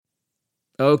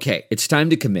Okay, it's time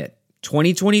to commit.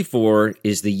 2024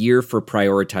 is the year for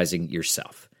prioritizing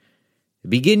yourself.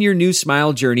 Begin your new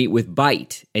smile journey with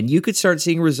Byte, and you could start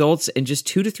seeing results in just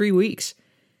 2 to 3 weeks.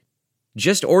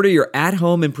 Just order your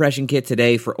at-home impression kit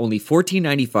today for only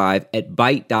 $14.95 at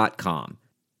Byte.com.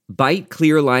 Byte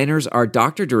clear liners are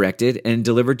doctor-directed and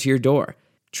delivered to your door.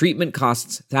 Treatment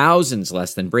costs thousands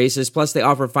less than braces, plus they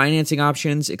offer financing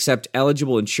options, accept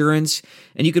eligible insurance,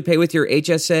 and you could pay with your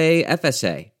HSA,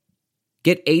 FSA.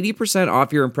 Get 80%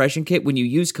 off your impression kit when you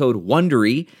use code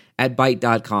WONDERY at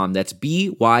Byte.com. That's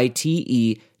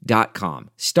BYTE.com.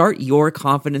 Start your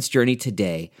confidence journey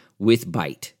today with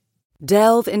Byte.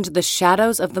 Delve into the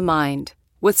shadows of the mind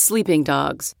with Sleeping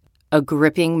Dogs, a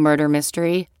gripping murder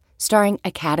mystery starring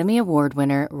Academy Award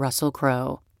winner Russell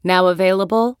Crowe. Now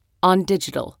available on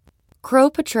digital. Crowe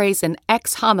portrays an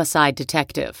ex-homicide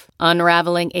detective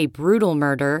unraveling a brutal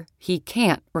murder he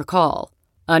can't recall.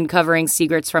 Uncovering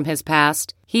secrets from his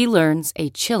past, he learns a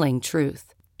chilling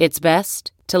truth. It's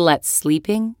best to let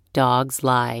sleeping dogs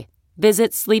lie.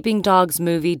 Visit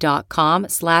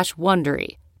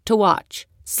sleepingdogsmovie.com/Wondery to watch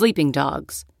Sleeping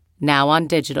Dogs, now on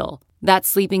digital.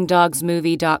 That's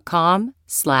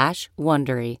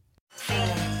sleepingdogsmovie.com/Wondery.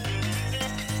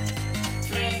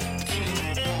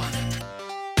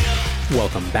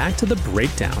 Welcome back to The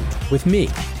Breakdown with me,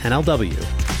 NLW.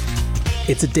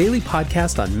 It's a daily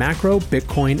podcast on macro,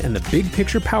 Bitcoin, and the big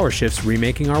picture power shifts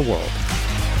remaking our world.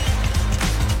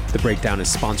 The Breakdown is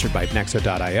sponsored by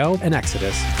Nexo.io and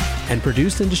Exodus, and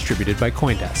produced and distributed by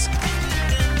CoinDesk.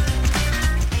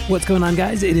 What's going on,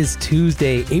 guys? It is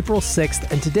Tuesday, April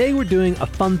 6th, and today we're doing a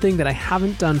fun thing that I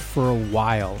haven't done for a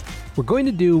while. We're going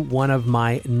to do one of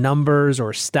my numbers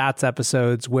or stats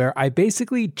episodes where I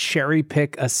basically cherry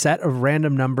pick a set of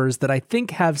random numbers that I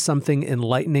think have something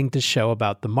enlightening to show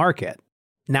about the market.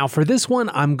 Now, for this one,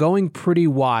 I'm going pretty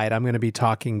wide. I'm going to be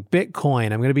talking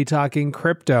Bitcoin. I'm going to be talking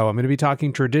crypto. I'm going to be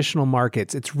talking traditional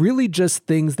markets. It's really just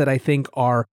things that I think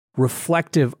are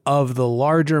reflective of the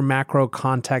larger macro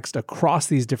context across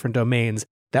these different domains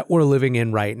that we're living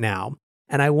in right now.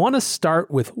 And I want to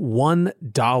start with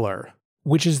 $1,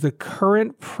 which is the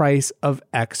current price of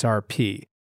XRP.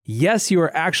 Yes, you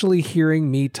are actually hearing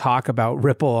me talk about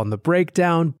Ripple on the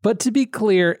breakdown, but to be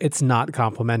clear, it's not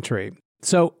complimentary.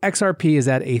 So XRP is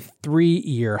at a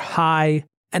 3-year high,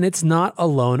 and it's not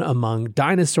alone among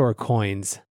Dinosaur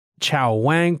coins. Chao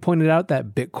Wang pointed out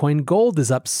that Bitcoin Gold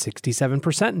is up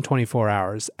 67% in 24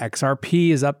 hours. XRP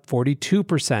is up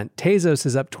 42%. Tezos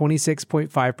is up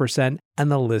 26.5%,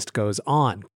 and the list goes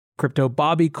on. Crypto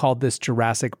Bobby called this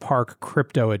Jurassic Park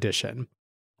Crypto Edition.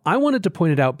 I wanted to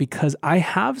point it out because I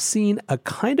have seen a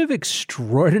kind of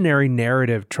extraordinary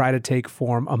narrative try to take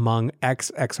form among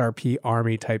ex-XRP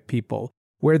army type people,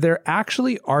 where they're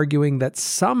actually arguing that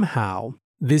somehow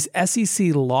this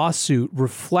SEC lawsuit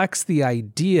reflects the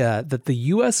idea that the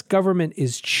US government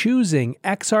is choosing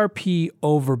XRP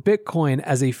over Bitcoin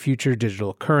as a future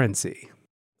digital currency.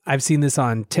 I've seen this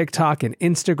on TikTok and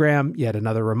Instagram, yet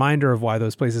another reminder of why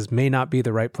those places may not be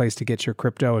the right place to get your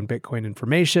crypto and Bitcoin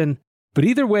information. But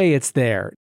either way, it's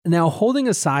there. Now, holding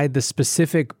aside the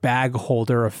specific bag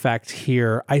holder effect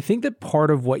here, I think that part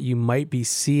of what you might be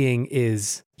seeing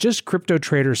is just crypto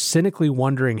traders cynically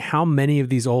wondering how many of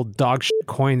these old dog shit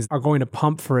coins are going to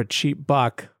pump for a cheap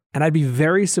buck. And I'd be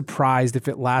very surprised if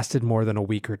it lasted more than a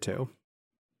week or two.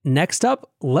 Next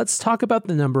up, let's talk about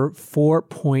the number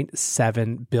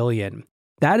 4.7 billion.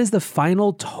 That is the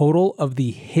final total of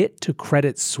the hit to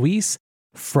Credit Suisse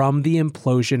from the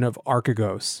implosion of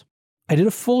Archegos. I did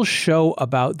a full show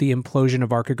about the implosion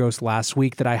of Archegos last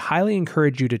week that I highly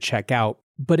encourage you to check out.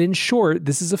 But in short,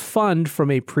 this is a fund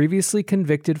from a previously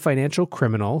convicted financial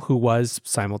criminal who was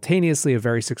simultaneously a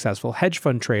very successful hedge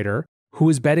fund trader who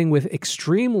was betting with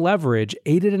extreme leverage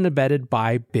aided and abetted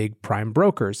by big prime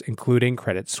brokers, including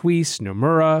Credit Suisse,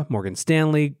 Nomura, Morgan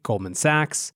Stanley, Goldman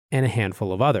Sachs, and a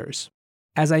handful of others.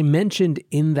 As I mentioned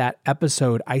in that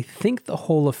episode, I think the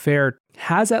whole affair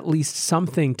has at least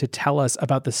something to tell us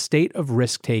about the state of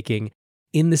risk-taking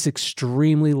in this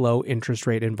extremely low interest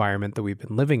rate environment that we've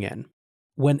been living in.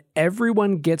 When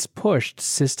everyone gets pushed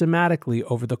systematically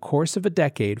over the course of a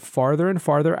decade farther and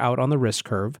farther out on the risk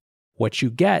curve, what you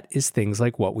get is things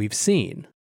like what we've seen.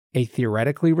 A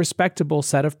theoretically respectable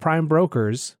set of prime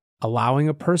brokers allowing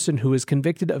a person who is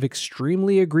convicted of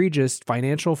extremely egregious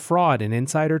financial fraud and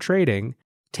insider trading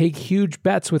take huge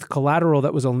bets with collateral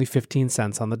that was only 15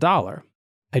 cents on the dollar.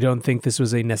 I don't think this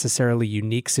was a necessarily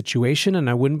unique situation, and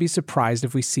I wouldn't be surprised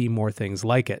if we see more things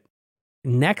like it.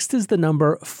 Next is the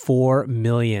number 4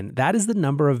 million. That is the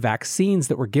number of vaccines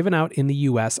that were given out in the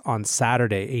US on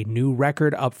Saturday, a new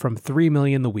record up from 3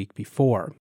 million the week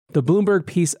before. The Bloomberg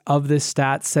piece of this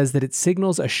stat says that it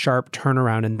signals a sharp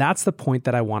turnaround, and that's the point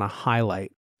that I want to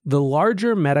highlight. The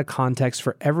larger meta context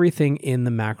for everything in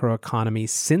the macroeconomy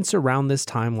since around this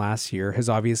time last year has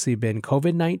obviously been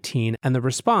COVID-19 and the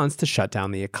response to shut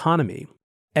down the economy.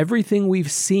 Everything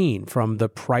we've seen, from the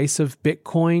price of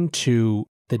Bitcoin to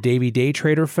the Davy Day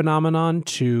Trader phenomenon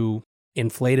to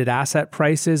inflated asset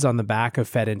prices on the back of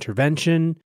Fed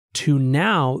intervention, to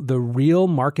now the real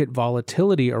market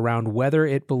volatility around whether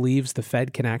it believes the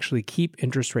Fed can actually keep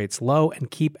interest rates low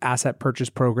and keep asset purchase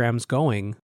programs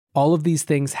going. All of these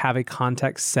things have a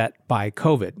context set by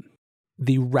COVID.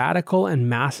 The radical and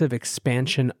massive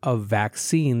expansion of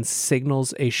vaccines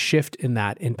signals a shift in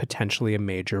that in potentially a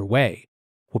major way.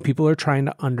 What people are trying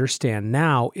to understand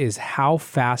now is how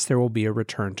fast there will be a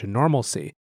return to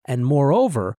normalcy. And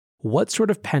moreover, what sort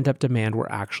of pent-up demand we're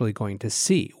actually going to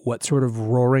see. What sort of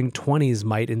roaring 20s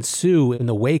might ensue in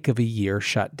the wake of a year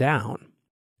shut down.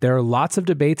 There are lots of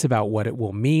debates about what it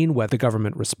will mean, what the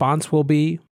government response will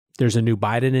be. There's a new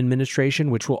Biden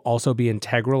administration, which will also be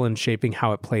integral in shaping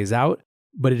how it plays out.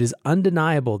 But it is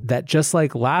undeniable that just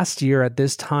like last year at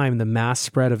this time, the mass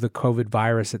spread of the COVID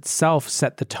virus itself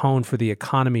set the tone for the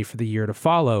economy for the year to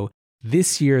follow.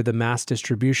 This year, the mass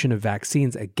distribution of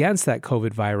vaccines against that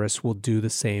COVID virus will do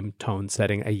the same tone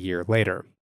setting a year later.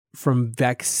 From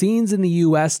vaccines in the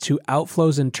US to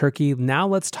outflows in Turkey, now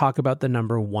let's talk about the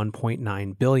number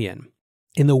 1.9 billion.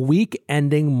 In the week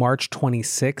ending March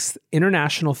 26th,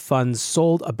 international funds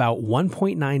sold about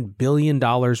 $1.9 billion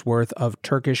worth of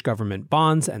Turkish government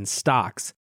bonds and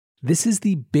stocks. This is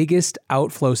the biggest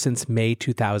outflow since May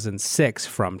 2006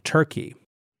 from Turkey.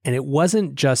 And it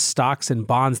wasn't just stocks and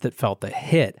bonds that felt the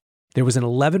hit. There was an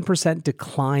 11%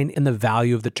 decline in the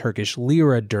value of the Turkish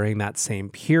lira during that same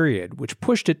period, which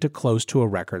pushed it to close to a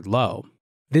record low.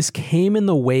 This came in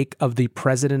the wake of the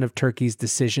president of Turkey's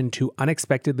decision to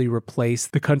unexpectedly replace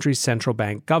the country's central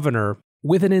bank governor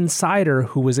with an insider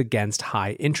who was against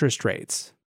high interest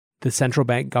rates. The central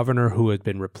bank governor who had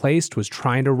been replaced was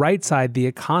trying to right-side the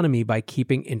economy by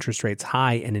keeping interest rates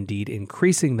high and indeed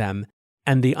increasing them,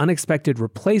 and the unexpected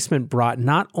replacement brought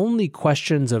not only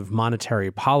questions of monetary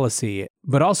policy,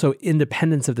 but also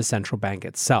independence of the central bank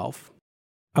itself.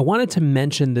 I wanted to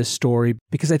mention this story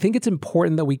because I think it's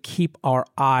important that we keep our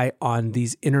eye on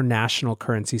these international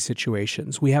currency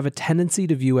situations. We have a tendency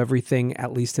to view everything,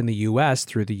 at least in the US,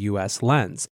 through the US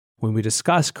lens. When we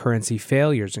discuss currency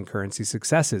failures and currency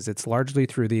successes, it's largely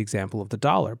through the example of the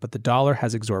dollar, but the dollar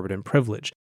has exorbitant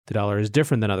privilege. The dollar is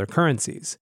different than other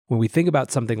currencies. When we think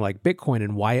about something like Bitcoin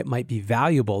and why it might be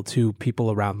valuable to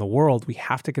people around the world, we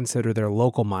have to consider their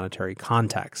local monetary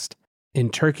context. In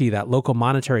Turkey, that local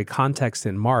monetary context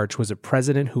in March was a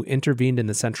president who intervened in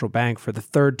the central bank for the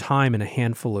third time in a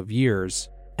handful of years,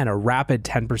 and a rapid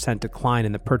 10% decline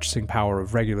in the purchasing power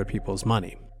of regular people's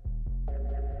money.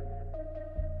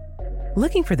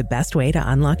 Looking for the best way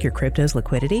to unlock your crypto's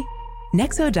liquidity?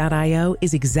 Nexo.io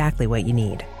is exactly what you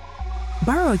need.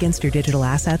 Borrow against your digital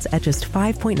assets at just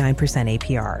 5.9%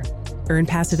 APR. Earn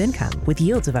passive income with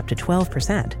yields of up to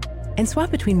 12%. And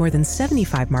swap between more than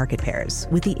 75 market pairs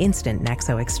with the instant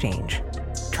Nexo exchange.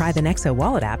 Try the Nexo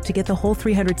wallet app to get the whole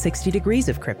 360 degrees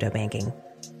of crypto banking.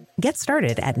 Get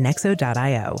started at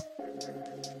Nexo.io.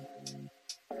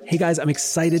 Hey guys, I'm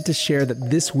excited to share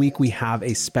that this week we have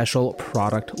a special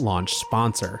product launch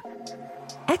sponsor.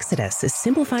 Exodus is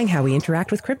simplifying how we interact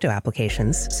with crypto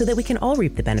applications so that we can all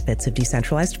reap the benefits of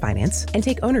decentralized finance and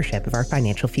take ownership of our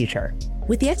financial future.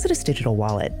 With the Exodus digital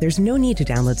wallet, there's no need to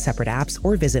download separate apps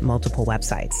or visit multiple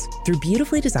websites. Through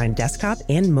beautifully designed desktop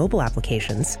and mobile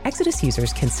applications, Exodus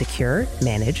users can secure,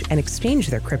 manage, and exchange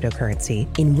their cryptocurrency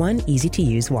in one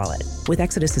easy-to-use wallet. With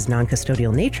Exodus's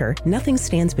non-custodial nature, nothing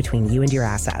stands between you and your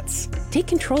assets. Take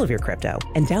control of your crypto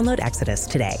and download Exodus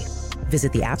today.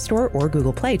 Visit the App Store or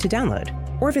Google Play to download,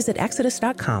 or visit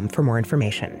exodus.com for more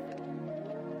information.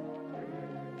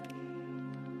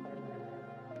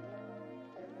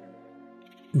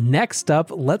 Next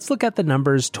up, let's look at the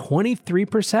numbers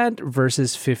 23%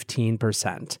 versus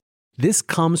 15%. This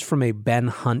comes from a Ben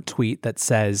Hunt tweet that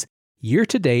says, year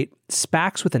to date,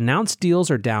 SPACs with announced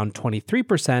deals are down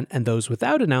 23% and those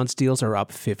without announced deals are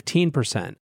up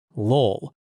 15%.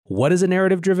 Lol. What is a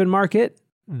narrative-driven market?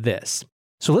 This.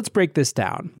 So let's break this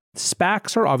down.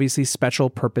 SPACs are obviously special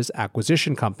purpose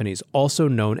acquisition companies, also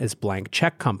known as blank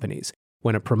check companies.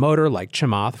 When a promoter like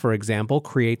Chamath, for example,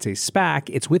 creates a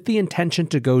SPAC, it's with the intention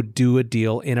to go do a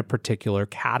deal in a particular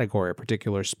category, a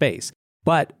particular space.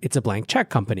 But it's a blank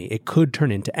check company. It could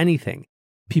turn into anything.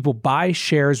 People buy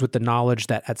shares with the knowledge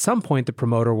that at some point the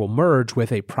promoter will merge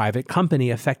with a private company,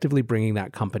 effectively bringing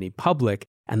that company public.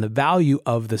 and the value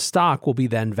of the stock will be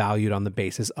then valued on the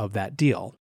basis of that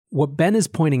deal. What Ben is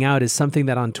pointing out is something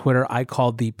that on Twitter I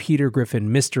called the Peter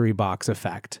Griffin mystery box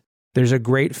effect. There's a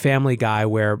great Family Guy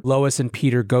where Lois and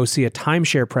Peter go see a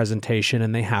timeshare presentation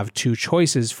and they have two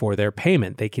choices for their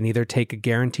payment. They can either take a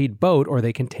guaranteed boat or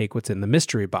they can take what's in the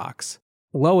mystery box.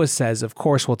 Lois says, of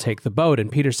course we'll take the boat,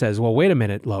 and Peter says, well, wait a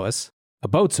minute, Lois. A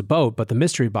boat's a boat, but the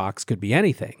mystery box could be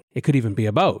anything. It could even be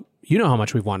a boat. You know how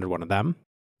much we've wanted one of them.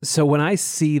 So when I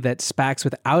see that SPACs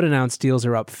without announced deals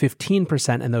are up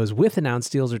 15% and those with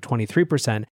announced deals are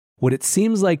 23%, what it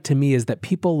seems like to me is that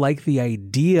people like the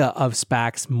idea of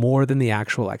SPACs more than the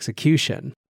actual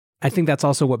execution. I think that's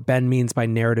also what Ben means by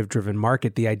narrative-driven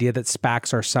market, the idea that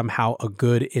SPACs are somehow a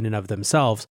good in and of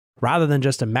themselves, rather than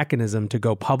just a mechanism to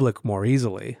go public more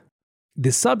easily. The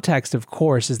subtext, of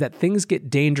course, is that things get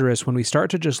dangerous when we start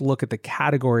to just look at the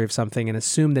category of something and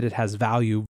assume that it has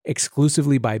value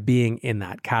exclusively by being in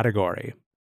that category,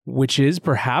 which is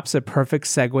perhaps a perfect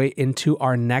segue into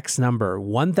our next number,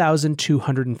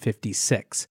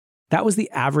 1,256. That was the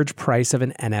average price of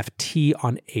an NFT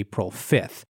on April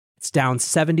 5th. It's down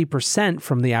 70%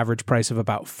 from the average price of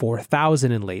about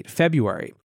 4,000 in late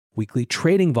February. Weekly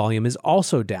trading volume is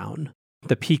also down.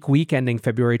 The peak week ending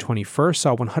February 21st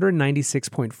saw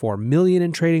 196.4 million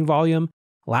in trading volume.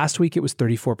 Last week, it was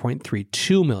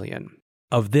 34.32 million.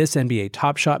 Of this, NBA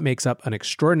Top Shot makes up an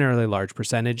extraordinarily large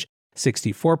percentage,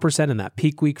 64% in that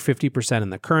peak week, 50% in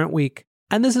the current week.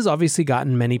 And this has obviously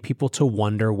gotten many people to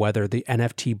wonder whether the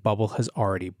NFT bubble has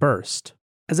already burst.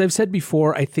 As I've said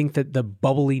before, I think that the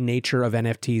bubbly nature of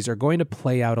NFTs are going to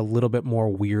play out a little bit more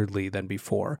weirdly than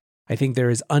before. I think there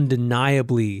is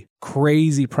undeniably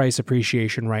crazy price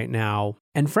appreciation right now,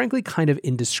 and frankly, kind of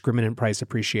indiscriminate price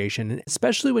appreciation,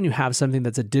 especially when you have something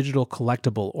that's a digital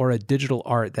collectible or a digital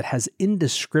art that has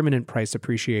indiscriminate price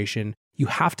appreciation. You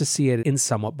have to see it in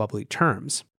somewhat bubbly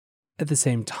terms. At the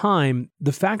same time,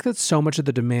 the fact that so much of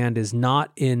the demand is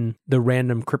not in the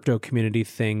random crypto community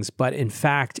things, but in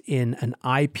fact in an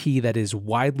IP that is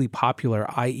widely popular,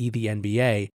 i.e. the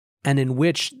NBA, and in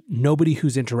which nobody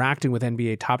who's interacting with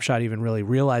NBA Top Shot even really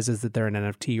realizes that they're an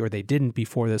NFT or they didn't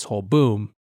before this whole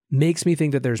boom, makes me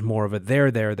think that there's more of a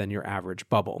there than your average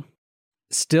bubble.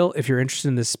 Still, if you're interested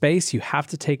in this space, you have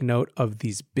to take note of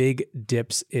these big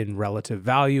dips in relative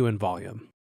value and volume.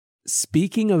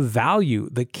 Speaking of value,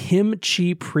 the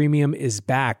Kimchi premium is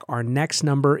back. Our next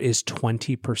number is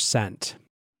 20%.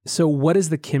 So what is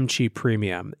the Kimchi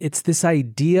premium? It's this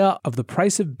idea of the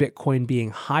price of Bitcoin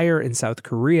being higher in South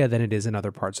Korea than it is in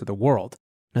other parts of the world.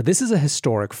 Now, this is a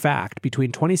historic fact.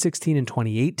 Between 2016 and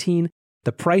 2018,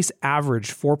 the price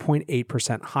averaged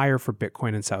 4.8% higher for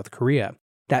Bitcoin in South Korea.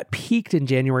 That peaked in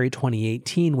January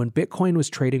 2018 when Bitcoin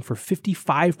was trading for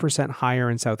 55%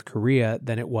 higher in South Korea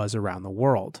than it was around the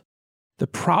world. The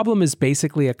problem is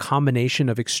basically a combination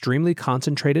of extremely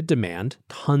concentrated demand,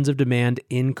 tons of demand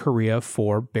in Korea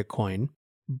for Bitcoin,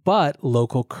 but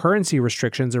local currency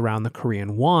restrictions around the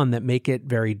Korean won that make it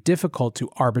very difficult to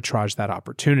arbitrage that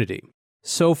opportunity.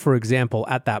 So, for example,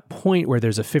 at that point where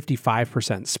there's a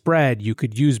 55% spread, you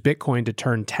could use Bitcoin to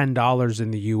turn $10 in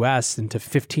the US into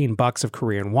 $15 of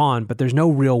Korean won, but there's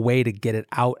no real way to get it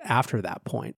out after that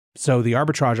point. So the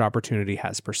arbitrage opportunity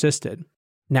has persisted.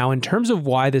 Now, in terms of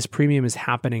why this premium is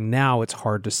happening now, it's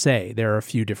hard to say. There are a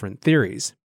few different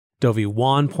theories. Dovi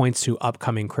Wan points to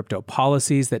upcoming crypto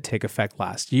policies that take effect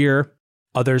last year.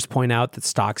 Others point out that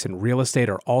stocks and real estate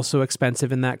are also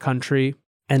expensive in that country.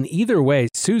 And either way,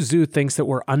 Su Zhu thinks that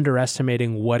we're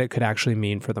underestimating what it could actually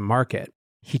mean for the market.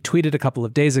 He tweeted a couple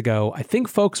of days ago, "I think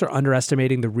folks are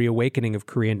underestimating the reawakening of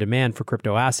Korean demand for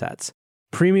crypto assets.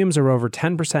 Premiums are over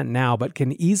 10% now, but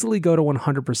can easily go to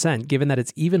 100% given that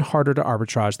it's even harder to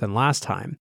arbitrage than last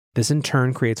time. This in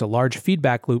turn creates a large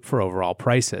feedback loop for overall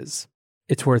prices."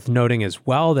 It's worth noting as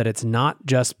well that it's not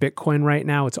just Bitcoin right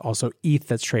now, it's also ETH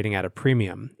that's trading at a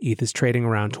premium. ETH is trading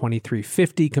around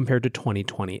 $23.50 compared to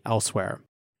 $20.20 elsewhere.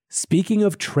 Speaking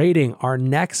of trading, our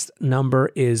next number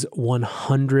is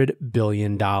 $100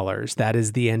 billion. That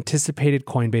is the anticipated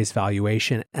Coinbase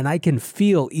valuation. And I can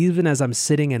feel, even as I'm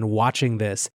sitting and watching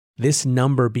this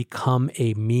number become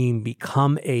a meme,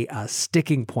 become a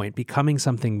sticking point, becoming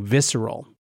something visceral.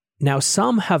 Now,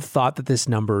 some have thought that this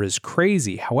number is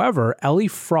crazy. However, Ellie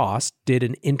Frost did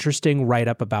an interesting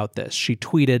write-up about this. She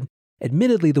tweeted,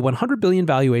 "Admittedly, the $100 billion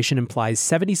valuation implies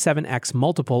 77x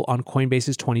multiple on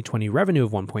Coinbase's 2020 revenue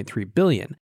of $1.3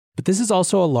 billion. But this is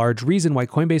also a large reason why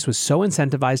Coinbase was so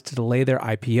incentivized to delay their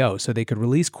IPO so they could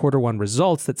release Q1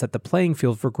 results that set the playing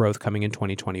field for growth coming in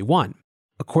 2021.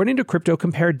 According to Crypto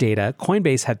Compare data,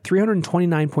 Coinbase had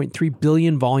 329.3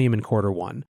 billion volume in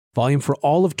Q1. Volume for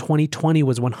all of 2020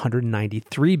 was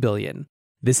 193 billion.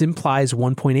 This implies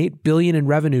 $1.8 billion in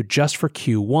revenue just for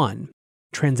Q1.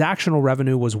 Transactional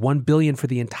revenue was $1 billion for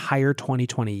the entire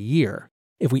 2020 year.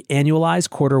 If we annualize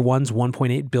Q1's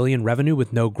 $1.8 billion revenue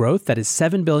with no growth, that is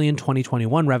 $7 billion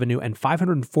 2021 revenue and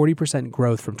 540%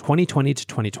 growth from 2020 to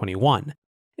 2021.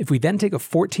 If we then take a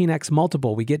 14x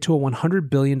multiple, we get to a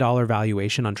 $100 billion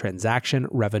valuation on transaction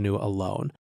revenue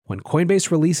alone. When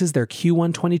Coinbase releases their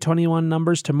Q1 2021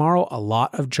 numbers tomorrow, a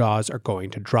lot of jaws are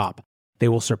going to drop. They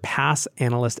will surpass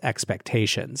analyst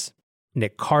expectations.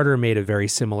 Nick Carter made a very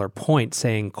similar point,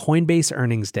 saying Coinbase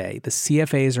earnings day, the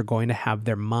CFAs are going to have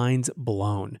their minds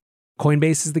blown.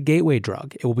 Coinbase is the gateway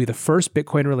drug. It will be the first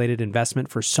Bitcoin-related investment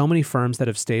for so many firms that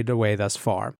have stayed away thus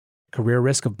far. Career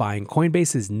risk of buying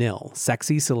Coinbase is nil.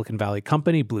 Sexy Silicon Valley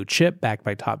company, blue chip, backed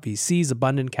by top VCs,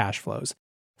 abundant cash flows.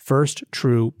 First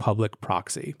true public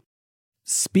proxy.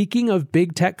 Speaking of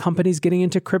big tech companies getting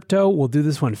into crypto, we'll do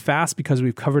this one fast because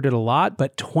we've covered it a lot,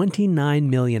 but 29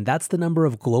 million, that's the number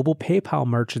of global PayPal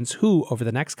merchants who, over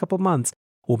the next couple months,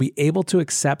 will be able to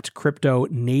accept crypto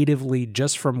natively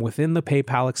just from within the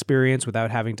PayPal experience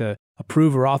without having to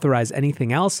approve or authorize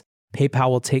anything else. PayPal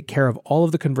will take care of all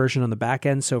of the conversion on the back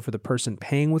end, so for the person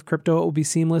paying with crypto, it will be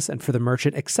seamless, and for the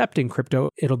merchant accepting crypto,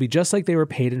 it'll be just like they were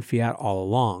paid in fiat all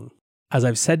along. As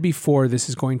I've said before, this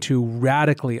is going to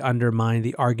radically undermine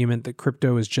the argument that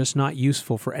crypto is just not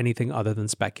useful for anything other than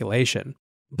speculation.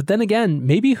 But then again,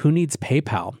 maybe who needs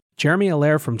PayPal? Jeremy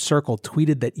Allaire from Circle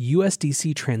tweeted that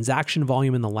USDC transaction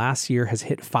volume in the last year has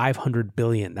hit 500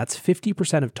 billion. That's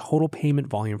 50% of total payment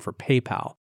volume for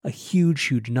PayPal. A huge,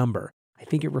 huge number. I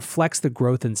think it reflects the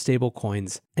growth in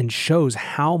stablecoins and shows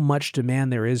how much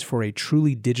demand there is for a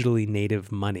truly digitally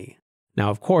native money. Now,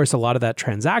 of course, a lot of that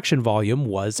transaction volume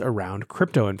was around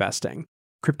crypto investing.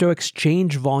 Crypto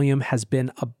exchange volume has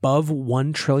been above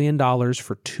 $1 trillion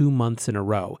for 2 months in a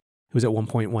row. It was at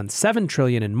 $1.17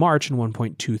 trillion in March and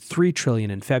 $1.23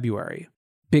 trillion in February.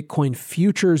 Bitcoin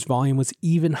futures volume was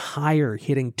even higher,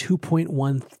 hitting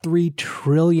 $2.13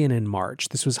 trillion in March.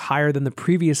 This was higher than the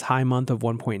previous high month of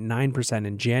 1.9%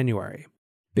 in January.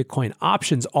 Bitcoin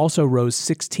options also rose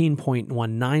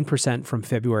 16.19% from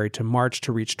February to March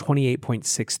to reach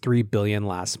 $28.63 billion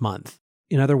last month.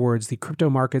 In other words, the crypto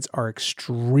markets are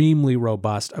extremely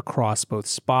robust across both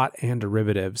spot and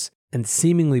derivatives and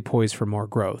seemingly poised for more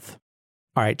growth.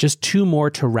 All right, just 2 more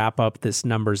to wrap up this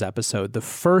numbers episode. The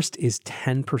first is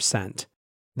 10%.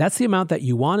 That's the amount that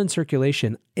yuan in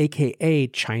circulation, aka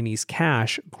Chinese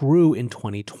cash, grew in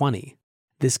 2020.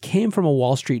 This came from a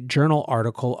Wall Street Journal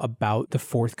article about the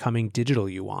forthcoming digital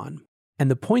yuan. And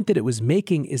the point that it was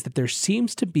making is that there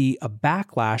seems to be a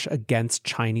backlash against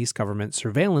Chinese government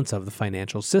surveillance of the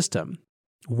financial system.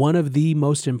 One of the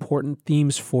most important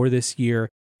themes for this year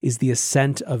is the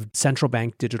ascent of central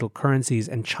bank digital currencies,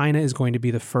 and China is going to be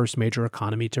the first major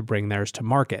economy to bring theirs to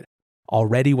market.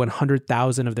 Already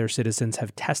 100,000 of their citizens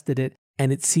have tested it,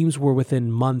 and it seems we're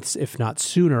within months, if not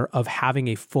sooner, of having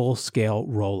a full-scale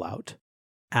rollout.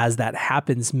 As that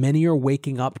happens, many are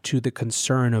waking up to the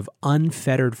concern of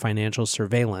unfettered financial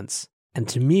surveillance. And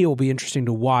to me, it will be interesting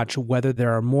to watch whether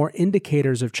there are more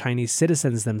indicators of Chinese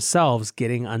citizens themselves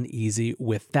getting uneasy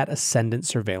with that ascendant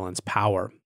surveillance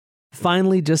power.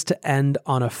 Finally, just to end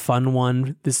on a fun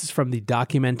one, this is from the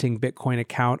Documenting Bitcoin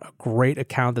account, a great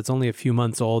account that's only a few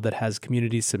months old that has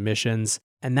community submissions,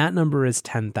 and that number is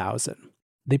 10,000.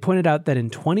 They pointed out that in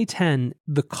 2010,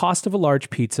 the cost of a large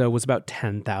pizza was about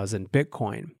 10,000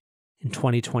 Bitcoin. In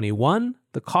 2021,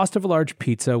 the cost of a large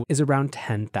pizza is around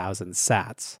 10,000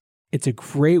 sats. It's a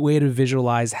great way to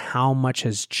visualize how much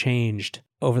has changed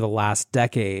over the last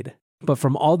decade. But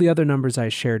from all the other numbers I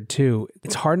shared too,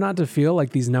 it's hard not to feel like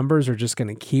these numbers are just going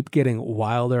to keep getting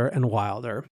wilder and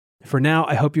wilder. For now,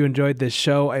 I hope you enjoyed this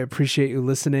show. I appreciate you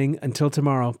listening. Until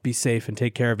tomorrow, be safe and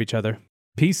take care of each other.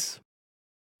 Peace.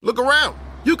 Look around.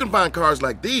 You can find cars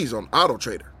like these on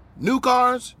AutoTrader. New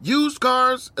cars, used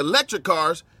cars, electric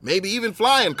cars, maybe even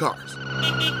flying cars.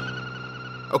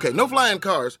 Okay, no flying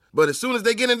cars, but as soon as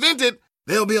they get invented,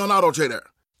 they'll be on AutoTrader.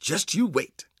 Just you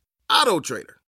wait. AutoTrader.